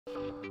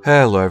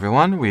Hello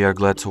everyone, we are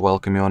glad to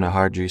welcome you on a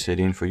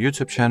HardReset.Info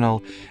YouTube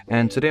channel,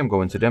 and today I'm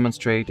going to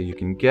demonstrate that you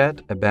can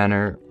get a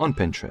banner on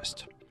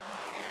Pinterest.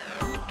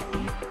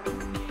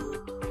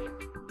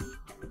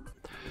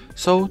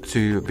 So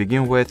to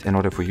begin with, in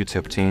order for you to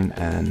obtain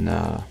an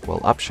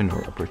option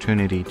or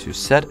opportunity to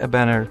set a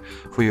banner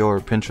for your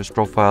Pinterest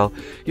profile,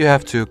 you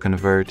have to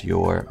convert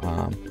your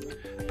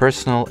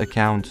personal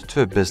account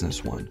to a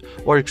business one,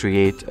 or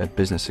create a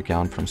business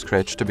account from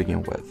scratch to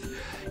begin with.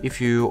 If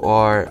you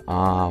are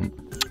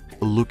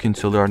looking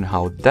to learn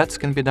how that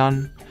can be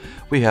done,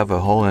 we have a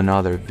whole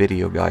another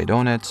video guide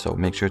on it, so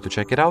make sure to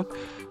check it out.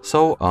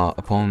 So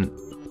upon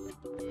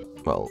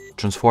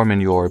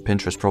transforming your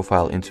Pinterest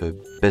profile into a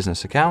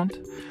business account,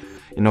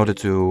 in order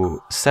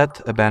to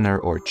set a banner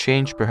or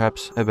change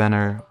perhaps a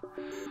banner,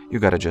 you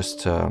gotta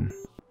just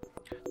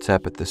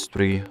tap at these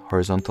three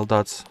horizontal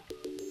dots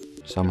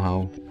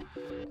somehow,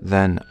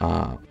 then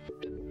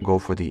go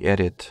for the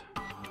edit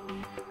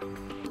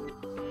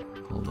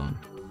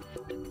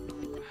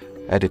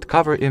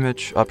cover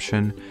image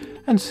option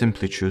and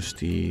simply choose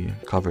the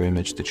cover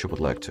image that you would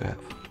like to have.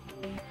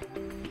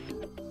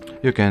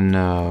 You can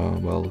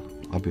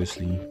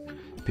obviously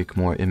pick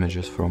more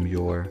images from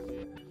your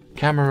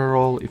camera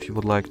roll if you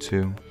would like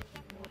to.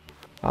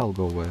 I'll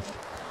go with,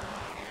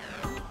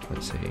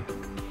 let's say,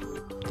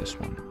 this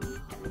one,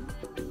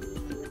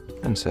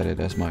 and set it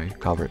as my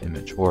cover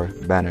image or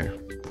banner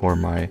for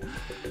my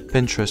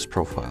Pinterest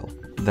profile.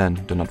 Then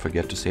do not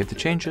forget to save the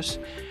changes.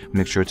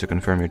 Make sure to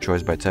confirm your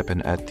choice by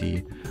tapping at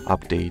the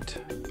update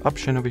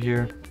option over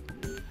here.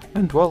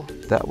 And well,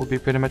 that will be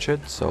pretty much it.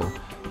 So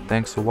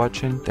thanks for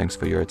watching, thanks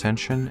for your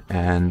attention,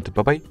 and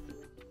bye-bye.